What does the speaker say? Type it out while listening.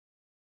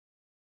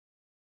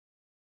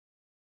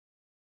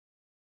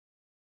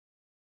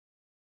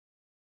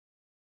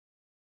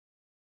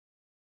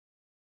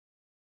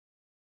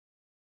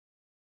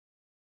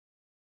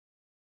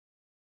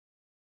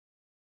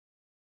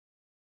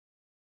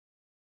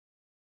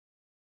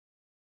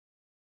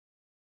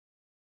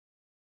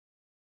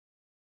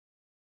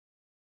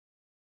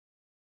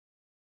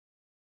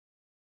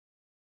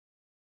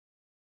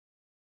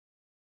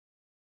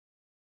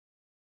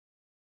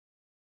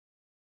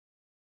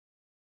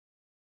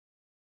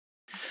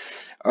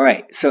All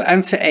right, so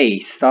answer A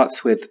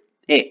starts with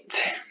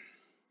it.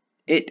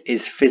 It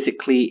is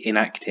physically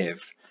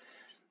inactive.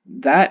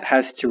 That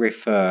has to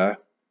refer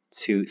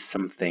to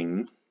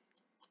something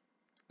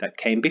that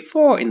came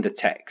before in the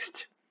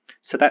text.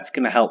 So that's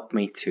going to help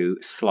me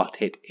to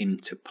slot it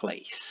into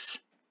place.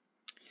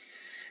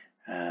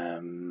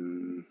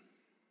 And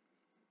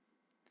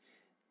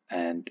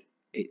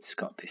it's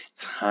got this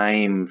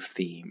time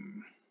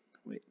theme,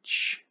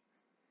 which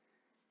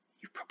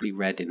you've probably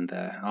read in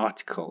the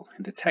article,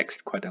 in the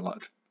text quite a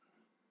lot.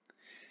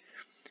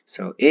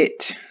 So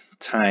it,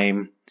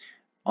 time.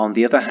 On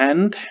the other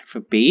hand, for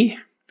B,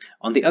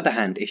 on the other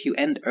hand, if you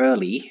end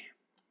early,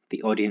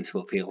 the audience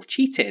will feel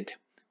cheated.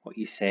 What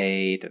you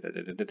say,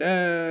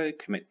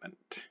 commitment.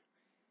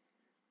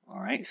 All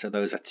right, so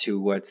those are two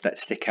words that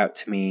stick out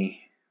to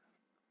me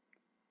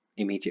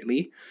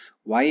immediately.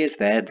 Why is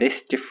there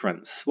this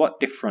difference? What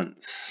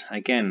difference?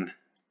 Again,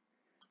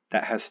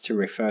 that has to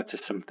refer to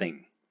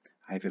something.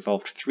 I've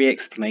evolved 3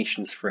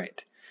 explanations for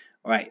it.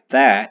 All right,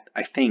 that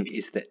I think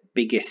is the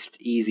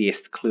biggest,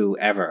 easiest clue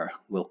ever.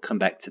 We'll come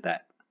back to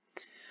that.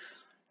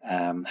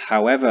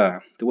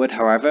 However, the word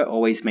however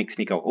always makes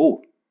me go,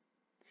 oh,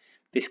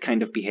 this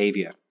kind of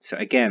behavior. So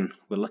again,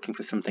 we're looking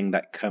for something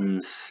that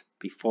comes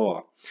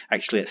before.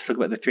 Actually, let's look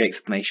at the 3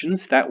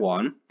 explanations. That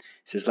one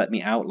says, let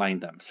me outline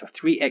them. So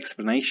 3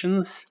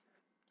 explanations,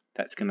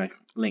 that's going to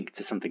link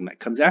to something that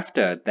comes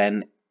after.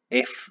 Then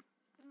if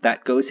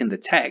that goes in the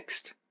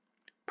text,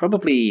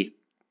 probably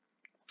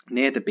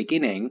near the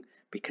beginning,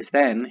 because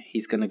then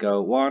he's going to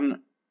go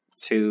 1,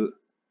 2,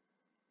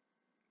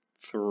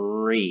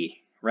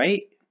 3,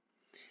 right?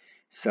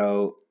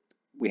 So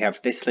we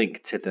have this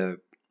link to the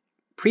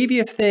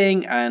previous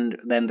thing, and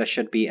then there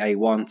should be a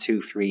 1,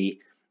 2, 3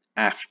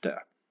 after,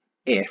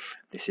 if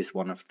this is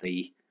one of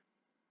the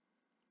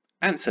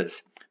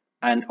answers.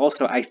 And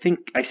also, I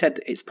think I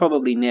said it's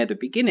probably near the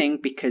beginning,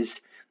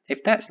 because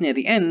if that's near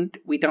the end,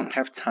 we don't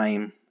have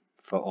time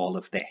for all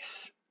of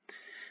this.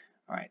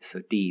 All right, so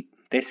D,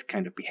 this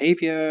kind of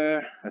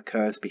behavior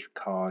occurs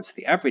because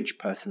the average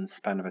person's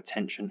span of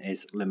attention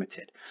is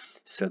limited.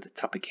 So the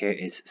topic here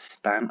is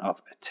span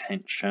of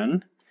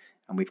attention,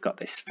 and we've got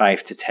this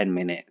 5 to 10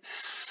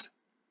 minutes,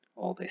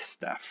 all this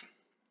stuff.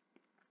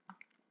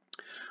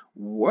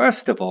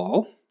 Worst of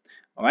all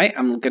right,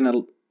 I'm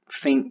gonna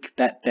think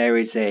that there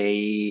is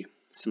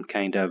some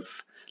kind of,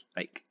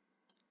 like,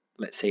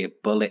 let's say a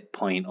bullet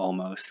point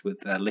almost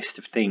with a list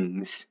of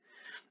things,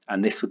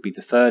 and this would be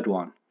the third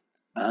one.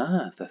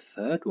 The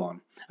third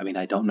one. I mean,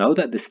 I don't know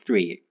that there's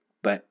 3,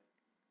 but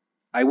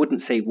I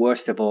wouldn't say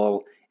worst of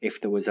all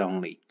if there was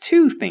only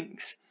 2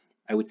 things.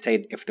 I would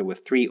say if there were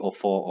 3 or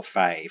 4 or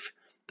 5,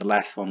 the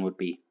last one would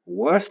be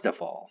worst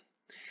of all.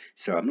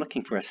 So I'm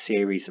looking for a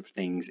series of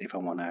things if I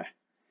want to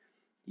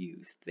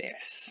use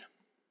this.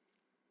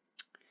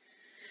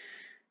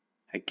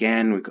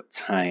 Again, we've got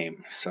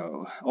time.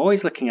 So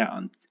always looking at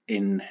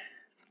in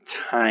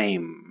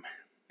time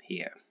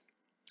here,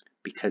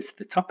 because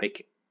the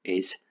topic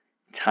is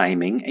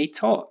timing a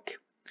talk.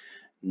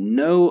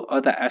 No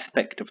other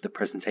aspect of the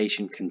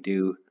presentation can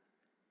do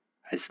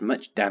as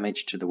much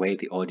damage to the way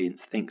the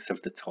audience thinks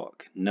of the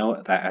talk. No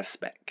other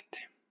aspect.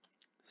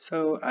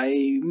 So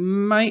I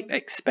might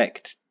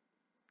expect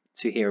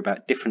to hear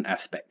about different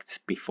aspects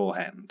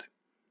beforehand.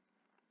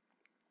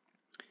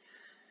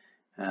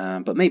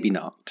 But maybe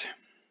not.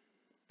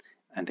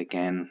 And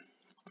again,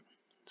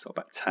 it's all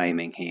about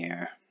timing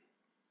here.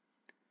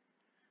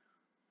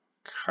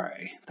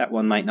 Okay, that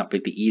one might not be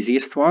the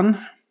easiest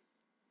one,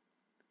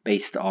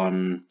 based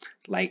on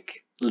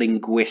like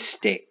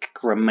linguistic,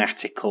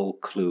 grammatical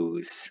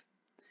clues.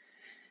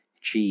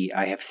 Gee,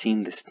 I have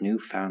seen this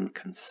newfound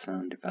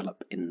concern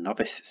develop in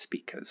novice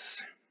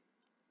speakers.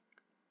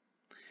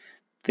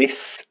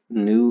 This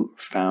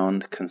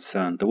newfound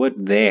concern, the word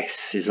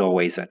this is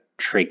always a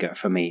trigger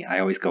for me. I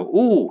always go,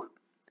 ooh,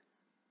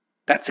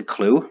 that's a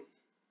clue.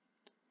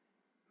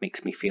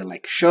 Makes me feel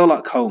like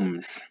Sherlock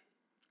Holmes.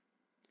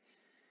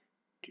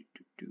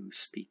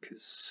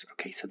 Speakers.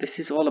 Okay, so this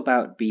is all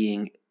about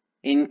being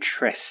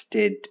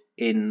interested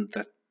in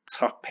the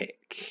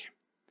topic.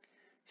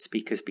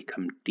 Speakers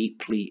become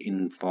deeply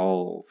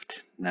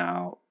involved.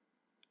 Now,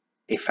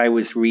 if I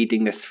was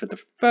reading this for the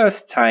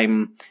first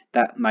time,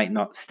 that might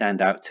not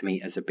stand out to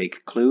me as a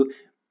big clue,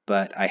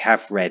 but I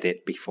have read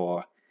it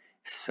before,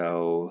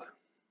 so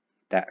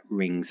that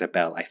rings a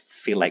bell. I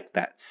feel like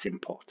that's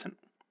important.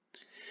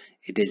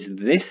 It is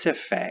this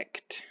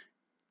effect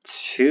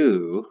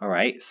too. All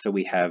right, so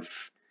we have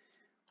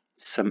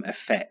some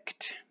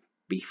effect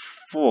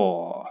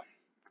before,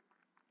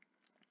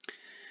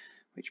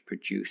 which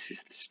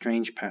produces the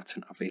strange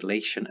pattern of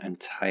elation and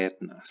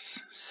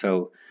tiredness.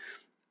 So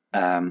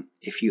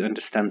if you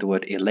understand the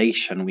word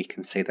elation, we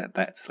can say that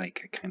that's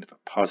like a kind of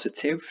a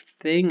positive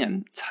thing,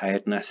 and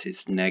tiredness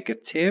is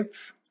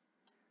negative.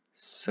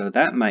 So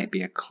that might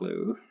be a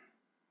clue.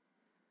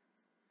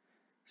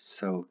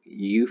 So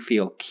you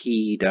feel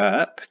keyed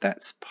up,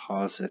 that's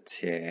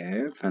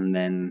positive, and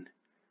then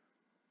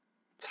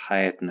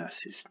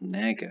tiredness is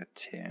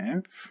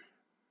negative.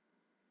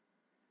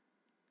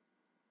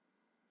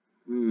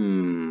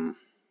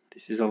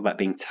 This is all about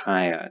being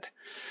tired.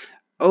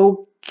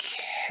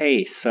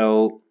 Okay,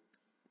 so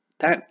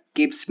that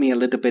gives me a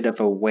little bit of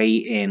a way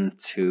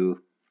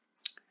into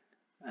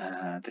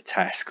the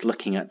task,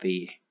 looking at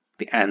the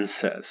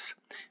answers.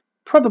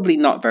 Probably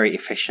not very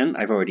efficient.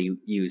 I've already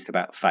used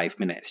about 5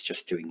 minutes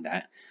just doing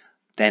that.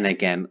 Then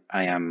again,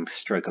 I am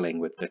struggling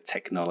with the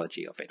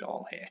technology of it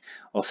all here.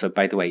 Also,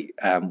 by the way,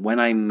 when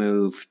I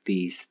move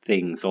these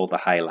things, all the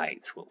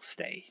highlights will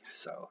stay.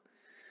 So,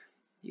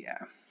 yeah.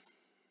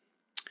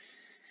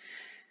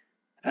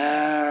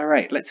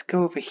 Right, let's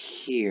go over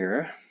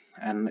here.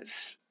 And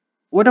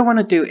what I want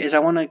to do is I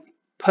want to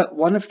put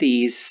one of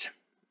these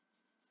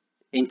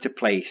into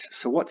place.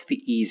 So what's the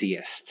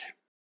easiest?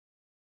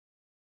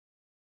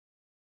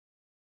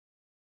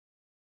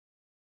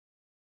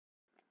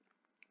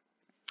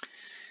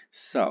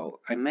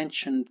 So I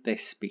mentioned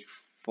this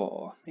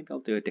before. Maybe I'll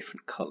do a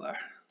different color.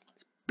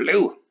 It's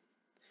blue.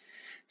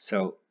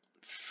 So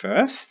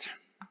first,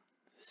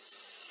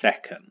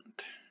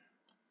 second,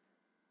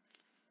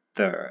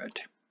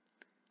 third.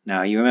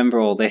 Now you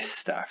remember all this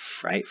stuff,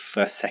 right?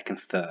 First,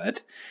 second,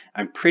 third.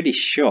 I'm pretty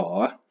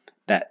sure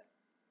that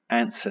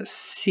answer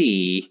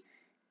C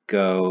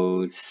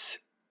goes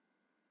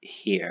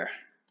here.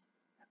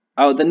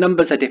 Oh, the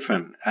numbers are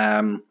different.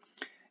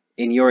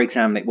 In your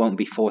exam, it won't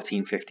be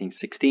 14, 15,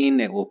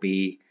 16. It will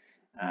be,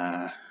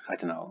 I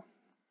don't know,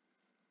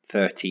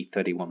 30,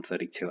 31,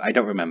 32. I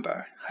don't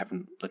remember. I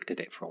haven't looked at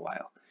it for a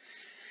while.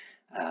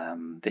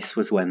 This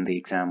was when the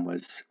exam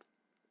was,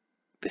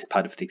 this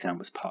part of the exam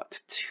was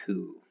part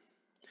 2.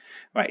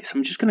 Right, so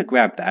I'm just going to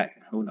grab that.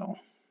 Oh no.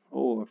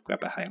 Oh, I've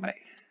grabbed a highlight.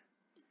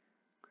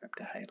 Grabbed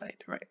a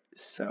highlight. Right,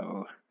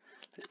 so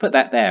let's put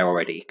that there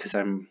already because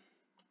I'm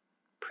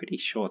pretty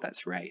sure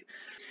that's right.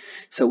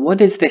 So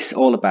what is this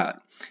all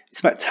about?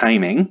 It's about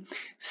timing.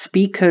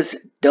 Speakers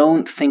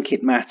don't think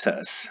it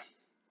matters,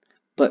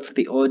 but for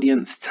the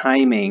audience,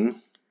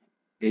 timing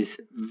is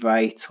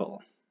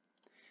vital.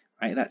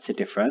 Right, that's a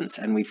difference.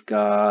 And we've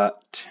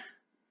got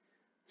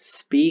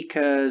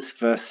speakers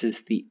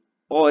versus the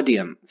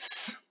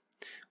audience.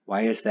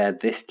 Why is there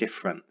this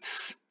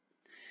difference?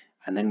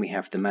 And then we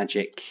have the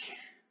magic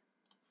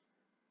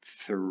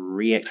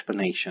 3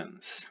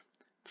 explanations.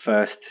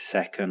 First,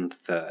 second,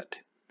 third.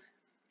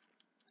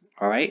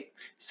 All right,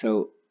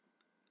 so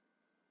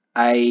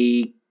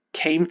I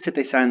came to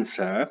this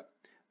answer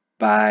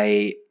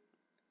by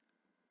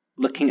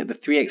looking at the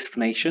 3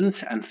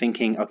 explanations and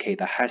thinking, okay,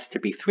 there has to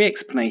be 3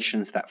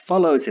 explanations that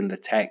follows in the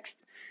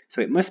text,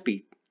 so it must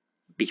be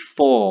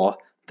before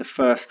the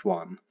first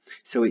one.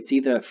 So it's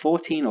either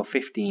 14 or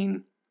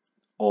 15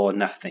 or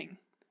nothing.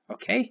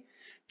 Okay,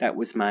 that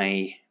was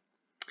my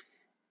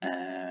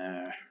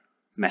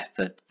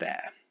method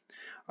there.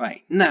 All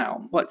right,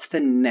 now what's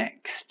the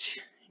next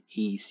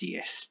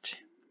easiest?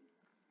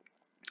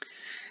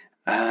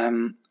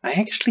 I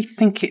actually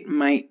think it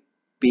might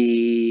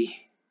be,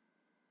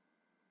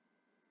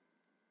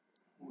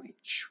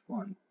 which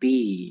one?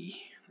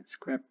 B. Let's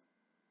grab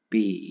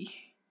B.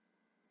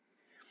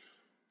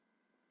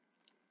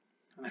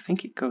 I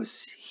think it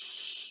goes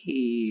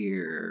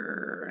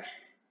here.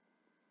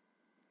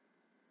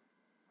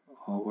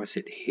 Or was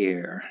it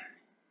here?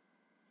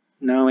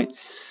 No,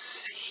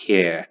 it's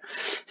here.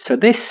 So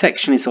this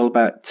section is all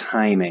about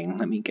timing.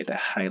 Let me get a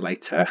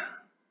highlighter.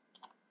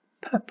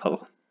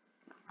 Purple.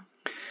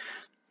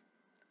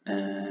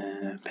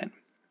 Pen.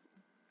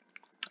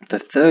 The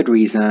third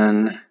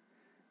reason,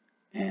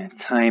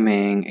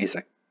 timing is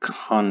a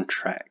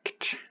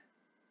contract.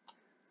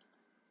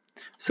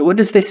 So what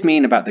does this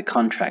mean about the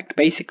contract?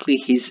 Basically,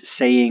 he's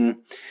saying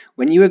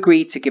when you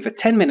agree to give a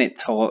 10-minute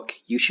talk,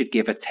 you should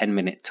give a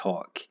 10-minute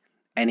talk.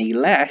 Any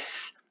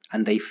less,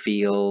 and they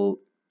feel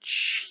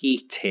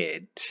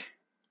cheated.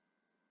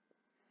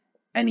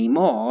 Any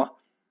more,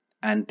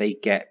 and they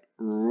get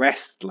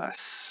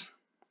restless.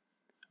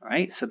 All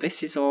right, so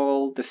this is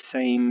all the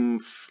same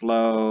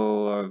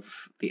flow of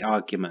the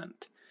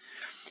argument.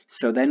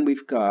 So then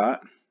we've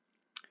got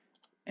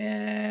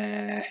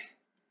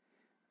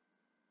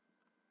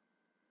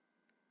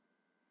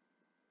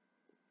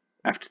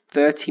after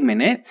 30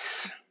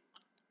 minutes,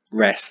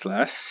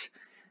 restless.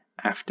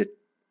 After,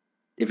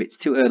 if it's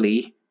too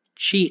early,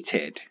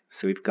 cheated.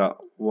 So we've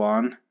got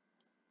 1,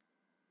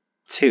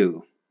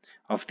 2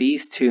 of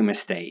these 2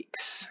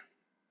 mistakes.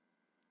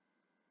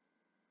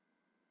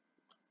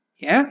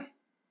 Yeah?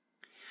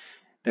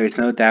 There is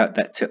no doubt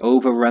that to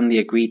overrun the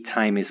agreed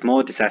time is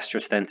more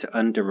disastrous than to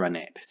underrun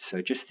it.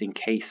 So just in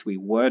case we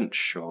weren't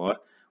sure,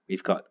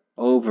 we've got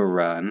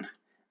overrun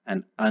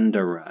and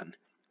underrun,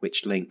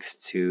 which links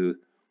to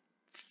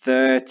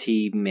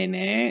 30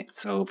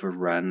 minutes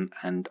overrun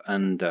and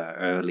under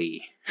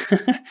early.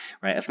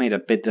 Right, I've made a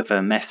bit of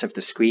a mess of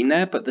the screen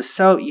there, but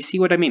you see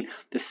what I mean?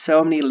 There's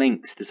so many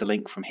links. There's a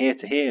link from here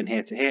to here and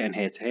here to here and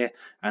here to here,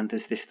 and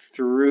there's this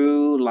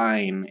through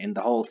line in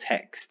the whole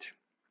text,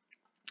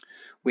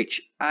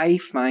 which I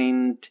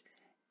find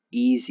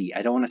easy.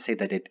 I don't want to say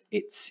that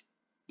it's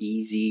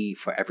easy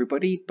for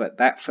everybody, but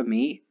that for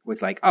me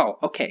was like, oh,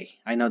 okay,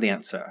 I know the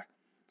answer,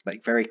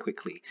 like very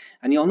quickly.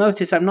 And you'll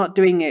notice I'm not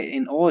doing it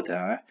in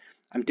order.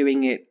 I'm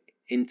doing it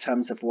in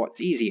terms of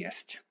what's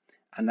easiest,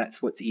 and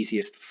that's what's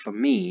easiest for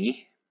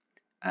me,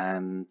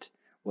 and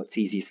what's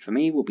easiest for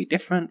me will be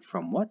different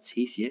from what's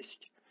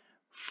easiest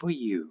for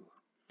you.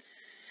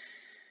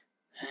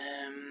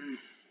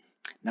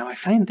 Now I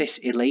find this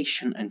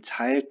elation and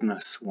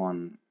tiredness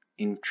one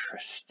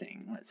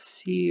interesting. Let's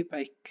see if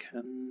I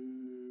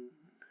can...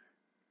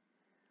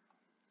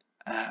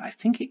 I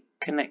think it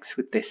connects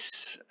with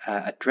this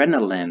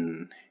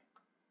adrenaline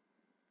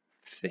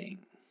thing.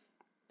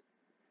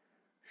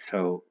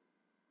 So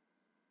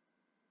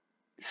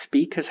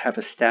speakers have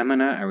a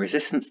stamina, a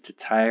resistance to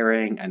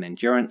tiring, and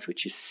endurance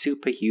which is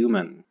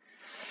superhuman.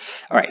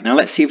 All right, now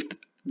let's see if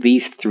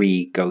these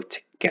three go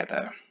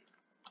together.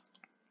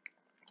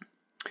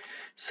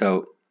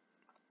 So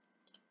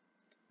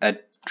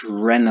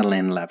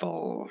adrenaline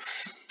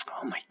levels.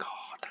 Oh my God.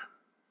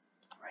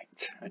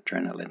 Right,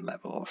 adrenaline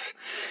levels.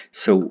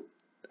 So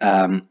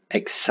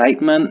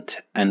excitement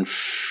and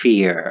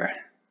fear.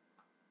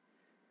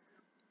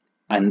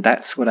 And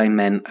that's what I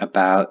meant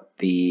about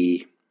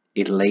the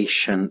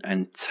elation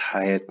and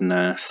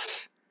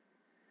tiredness.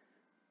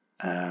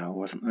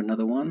 Wasn't there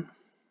another one?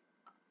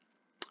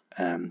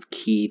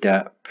 Keyed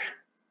up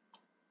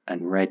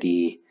and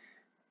ready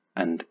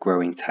and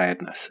growing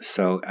tiredness.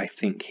 So I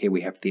think here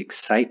we have the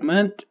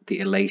excitement, the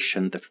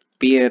elation, the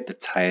fear, the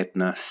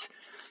tiredness,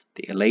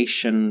 the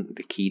elation,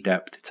 the keyed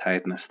up, the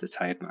tiredness, the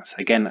tiredness.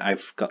 Again,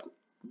 I've got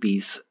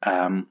these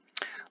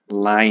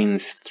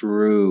lines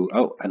through.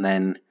 Oh, and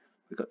then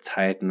we've got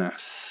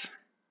tiredness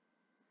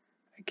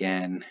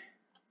again.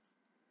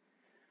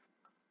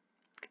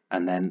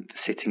 And then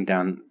sitting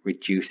down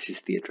reduces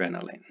the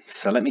adrenaline.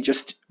 So let me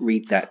just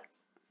read that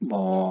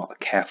more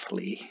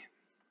carefully.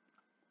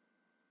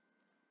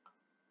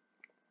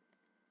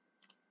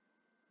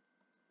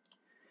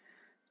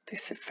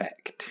 This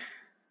effect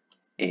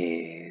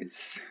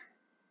is,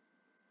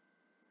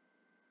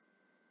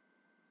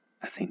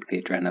 I think, the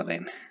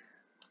adrenaline.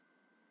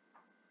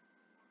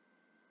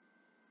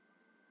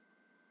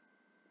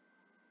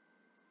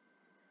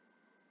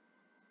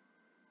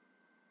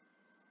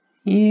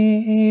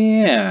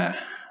 Yeah,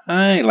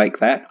 I like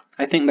that.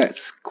 I think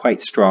that's quite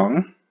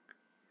strong.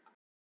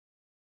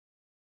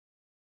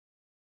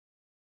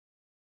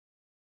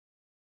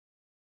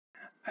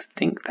 I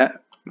think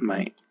that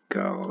might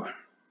go.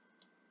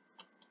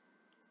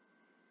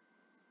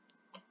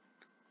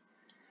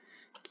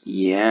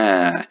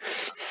 Yeah,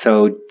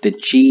 so the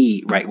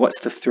G, right, what's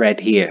the thread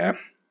here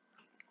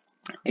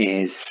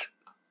is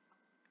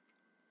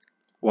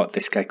what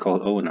this guy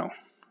called, oh no,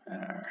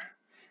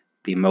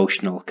 the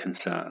emotional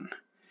concern.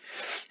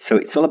 So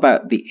it's all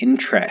about the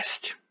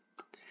interest.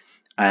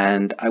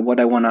 And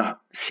what I want to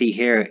see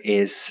here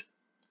is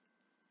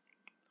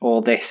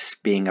all this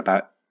being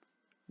about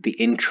the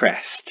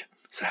interest.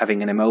 So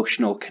having an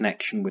emotional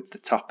connection with the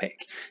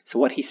topic. So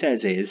what he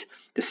says is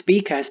the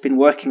speaker has been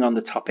working on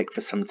the topic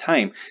for some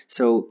time.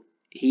 So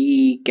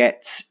he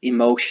gets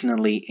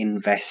emotionally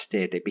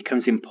invested. It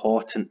becomes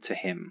important to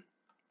him,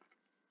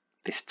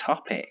 this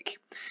topic.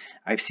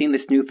 I've seen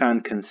this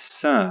newfound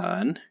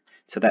concern.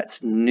 So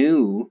that's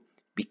new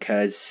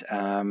because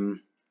the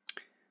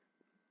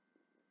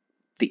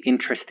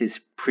interest is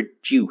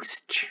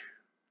produced.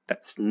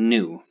 That's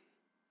new.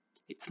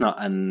 It's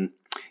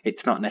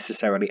not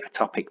necessarily a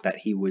topic that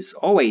he was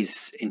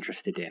always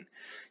interested in.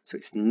 So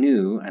it's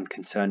new, and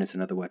concern is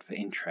another word for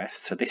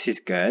interest. So this is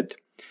good.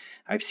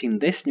 I've seen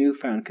this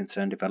newfound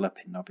concern develop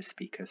in novice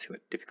speakers who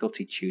had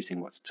difficulty choosing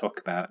what to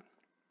talk about,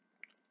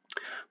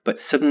 but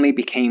suddenly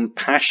became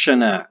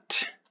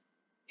passionate,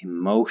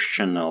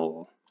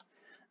 emotional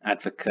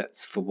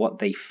advocates for what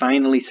they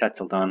finally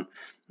settled on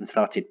and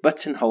started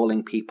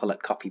buttonholing people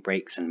at coffee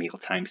breaks and meal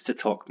times to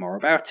talk more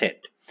about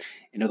it.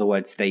 In other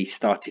words, they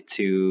started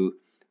to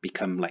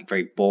become like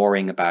very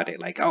boring about it.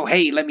 Like, oh,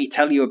 hey, let me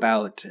tell you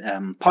about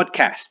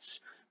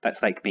podcasts.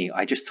 That's like me.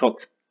 I just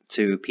talk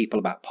to people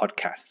about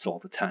podcasts all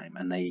the time.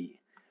 And they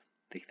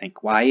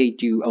think, why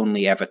do you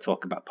only ever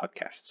talk about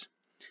podcasts?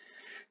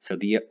 So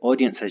the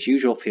audience, as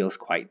usual, feels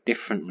quite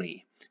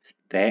differently.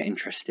 Their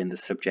interest in the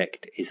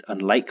subject is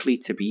unlikely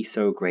to be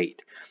so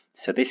great.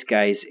 So this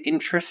guy's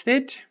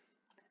interested,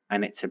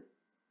 and it's a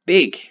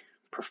big,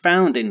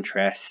 profound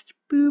interest.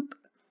 Boop.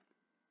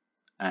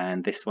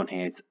 And this one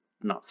here is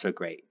not so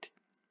great.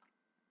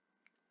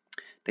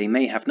 They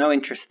may have no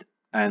interest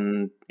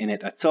in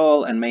it at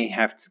all and may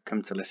have to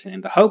come to listen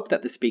in the hope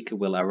that the speaker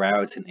will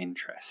arouse an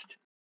interest.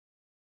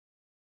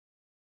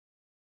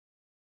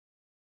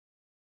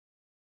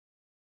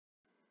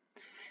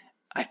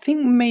 I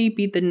think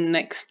maybe the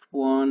next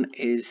one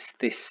is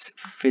this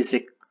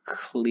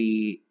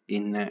physically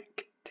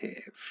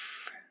inactive.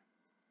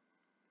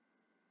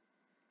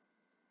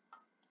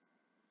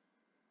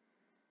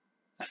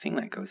 I think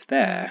that goes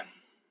there.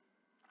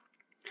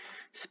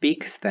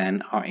 Speakers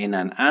then are in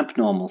an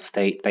abnormal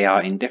state. They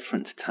are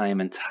indifferent to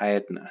time and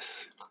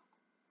tiredness.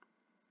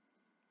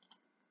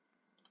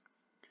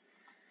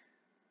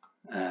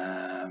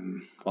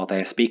 While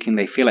they are speaking,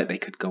 they feel like they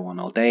could go on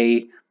all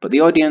day, but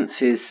the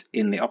audience is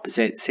in the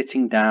opposite,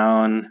 sitting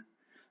down,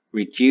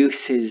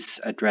 reduces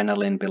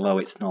adrenaline below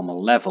its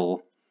normal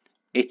level,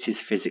 it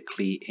is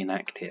physically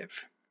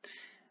inactive.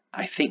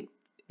 I think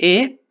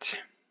it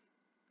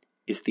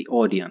is the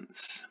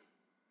audience.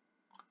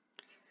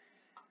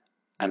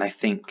 And I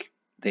think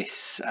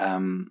this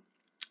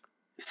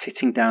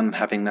sitting down and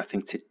having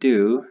nothing to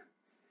do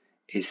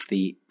is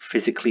the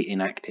physically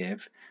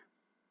inactive.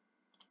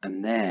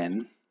 And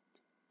then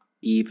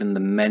even the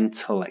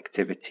mental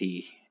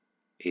activity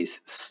is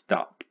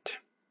stopped.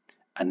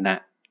 And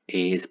that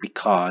is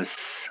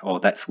because, or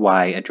that's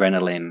why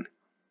adrenaline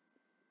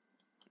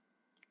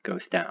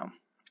goes down.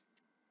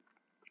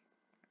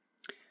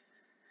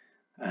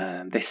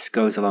 This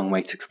goes a long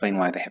way to explain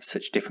why they have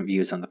such different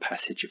views on the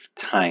passage of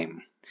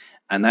time.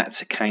 And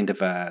that's a kind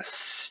of a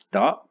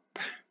stop,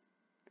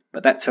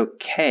 but that's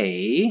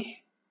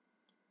okay,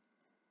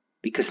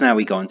 because now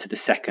we go on to the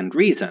second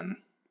reason.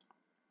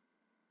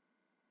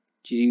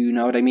 Do you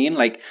know what I mean?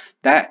 Like,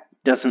 that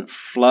doesn't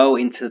flow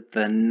into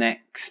the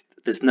next,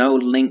 there's no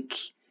link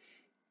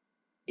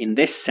in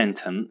this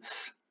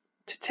sentence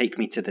to take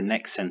me to the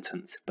next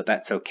sentence, but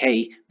that's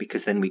okay,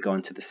 because then we go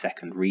into the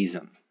second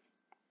reason.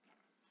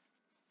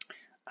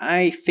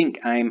 I think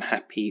I'm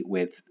happy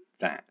with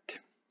that.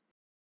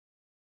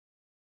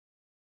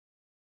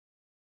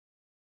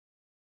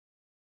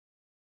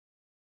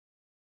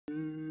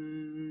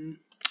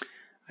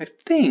 I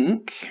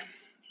think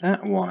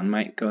that one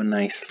might go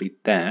nicely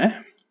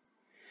there.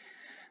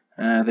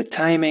 The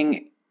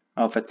timing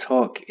of a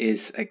talk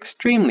is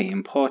extremely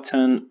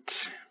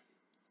important.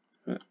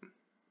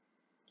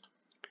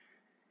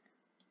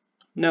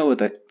 No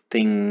other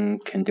thing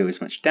can do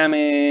as much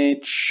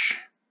damage.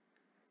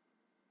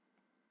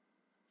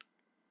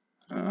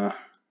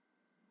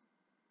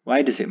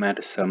 Why does it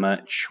matter so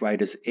much? Why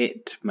does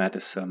it matter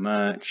so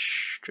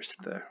much?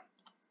 Just the...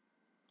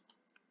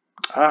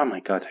 Oh my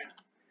god.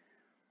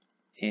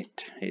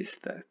 It is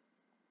the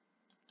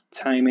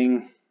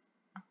timing.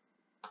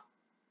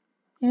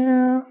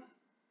 Yeah.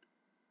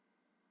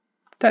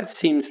 That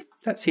seems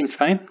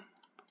fine.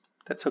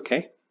 That's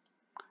okay.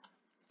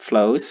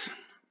 Flows.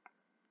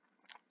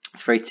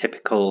 It's very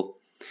typical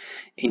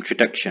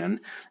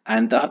introduction,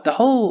 and the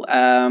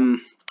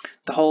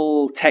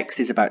whole text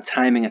is about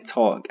timing a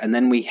talk, and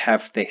then we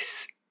have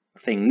this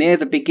thing near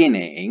the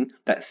beginning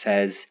that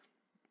says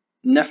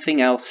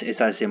nothing else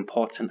is as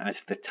important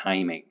as the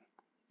timing.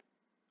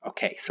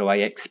 Okay, so I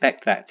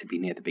expect that to be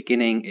near the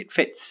beginning. It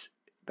fits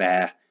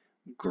there.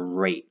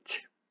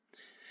 Great.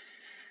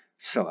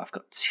 So I've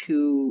got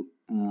two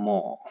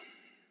more.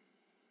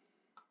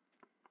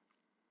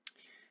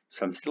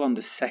 So I'm still on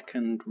the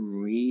second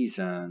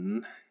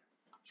reason.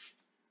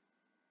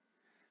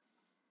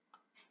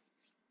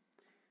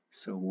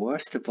 So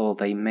worst of all,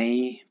 they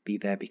may be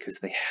there because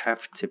they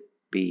have to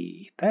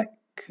be. That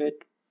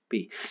could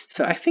be.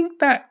 So I think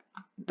that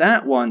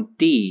one,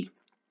 D,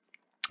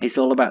 is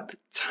all about the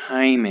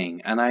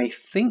timing. And I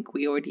think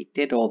we already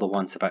did all the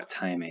ones about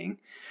timing.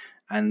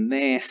 And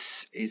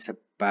this is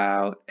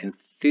about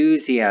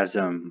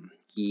enthusiasm.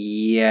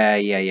 Yeah.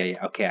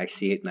 Okay, I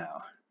see it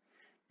now.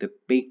 The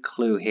big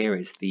clue here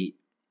is the...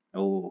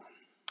 Oh, will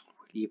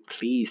you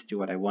please do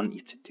what I want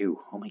you to do?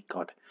 Oh my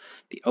god.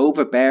 The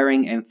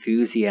overbearing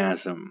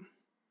enthusiasm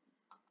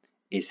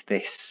is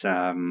this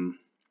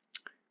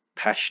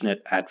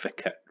passionate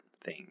advocate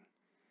thing.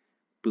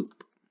 Boop.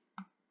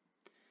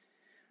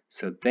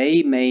 So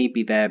they may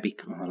be there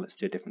because... Oh, let's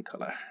do a different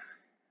color.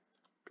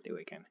 Blue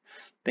again.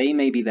 They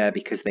may be there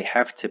because they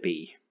have to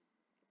be.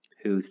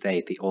 Who's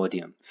they? The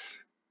audience.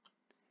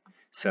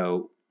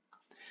 So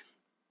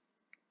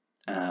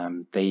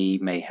they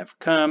may have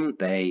come.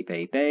 They,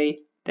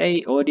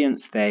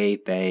 audience, they.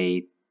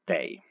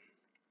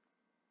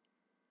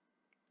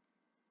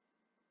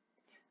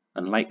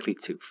 Unlikely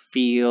to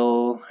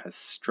feel, as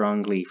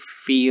strongly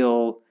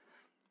feel,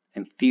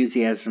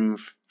 enthusiasm,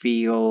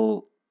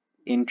 feel,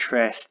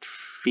 interest,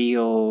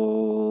 feel,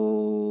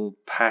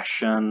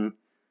 passion,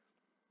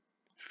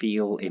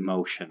 feel,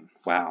 emotion.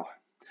 Wow.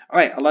 All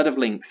right, a lot of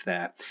links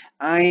there.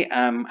 I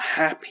am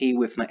happy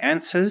with my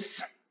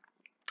answers.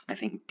 I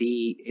think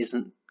D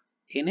isn't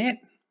in it.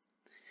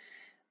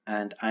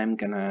 And I'm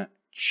gonna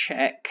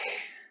check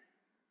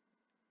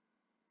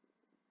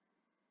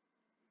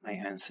my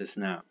answers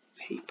now.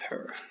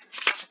 Paper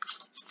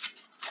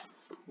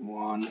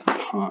 1,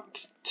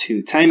 part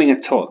 2. Timing a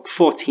talk.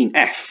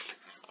 14F.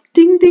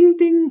 Ding, ding,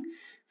 ding.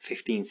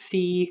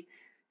 15C.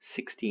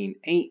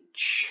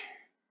 16H.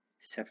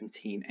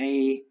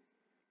 17A.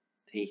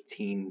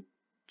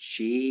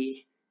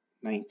 18G.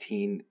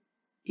 19E.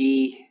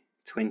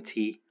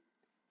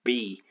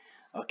 20B.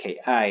 Okay,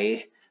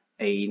 I,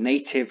 a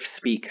native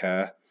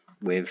speaker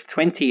with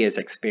 20 years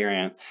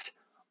experience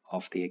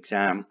of the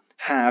exam,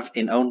 have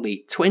in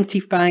only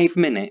 25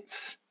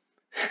 minutes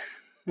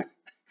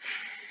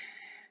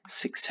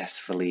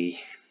successfully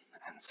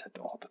answered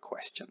all the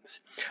questions.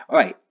 All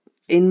right,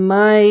 in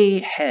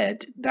my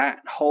head, that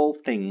whole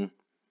thing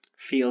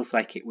feels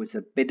like it was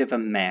a bit of a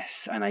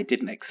mess and I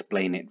didn't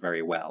explain it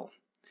very well.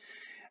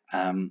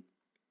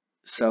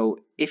 So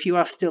if you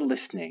are still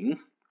listening,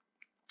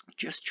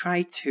 just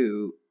try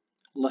to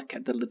look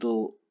at the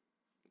little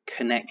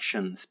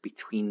connections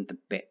between the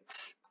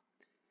bits.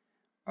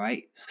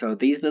 Right, so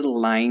these little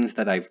lines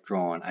that I've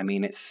drawn, I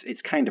mean,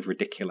 it's kind of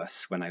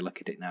ridiculous when I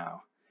look at it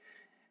now.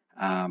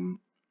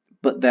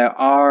 But there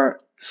are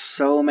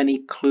so many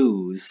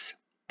clues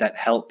that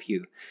help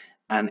you,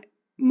 and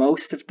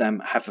most of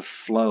them have a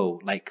flow,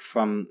 like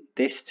from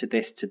this to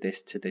this to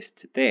this to this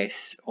to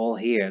this, all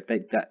here,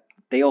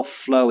 they all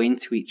flow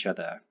into each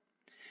other.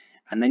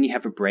 And then you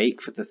have a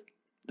break for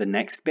the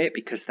next bit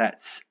because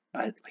that's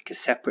like a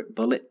separate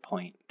bullet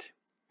point.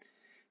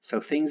 So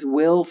things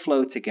will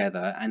flow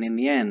together, and in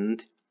the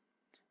end,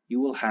 you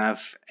will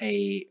have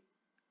a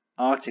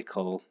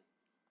article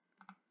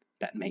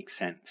that makes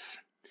sense.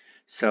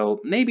 So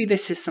maybe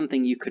this is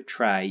something you could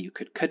try. You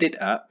could cut it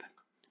up.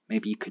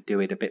 Maybe you could do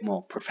it a bit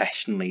more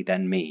professionally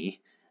than me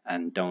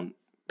and don't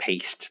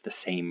paste the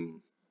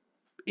same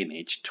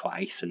image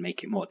twice and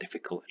make it more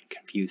difficult and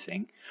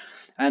confusing.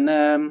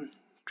 And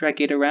drag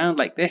it around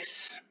like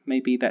this.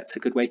 Maybe that's a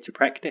good way to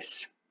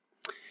practice.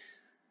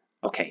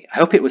 Okay, I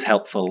hope it was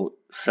helpful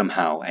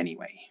somehow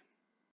anyway.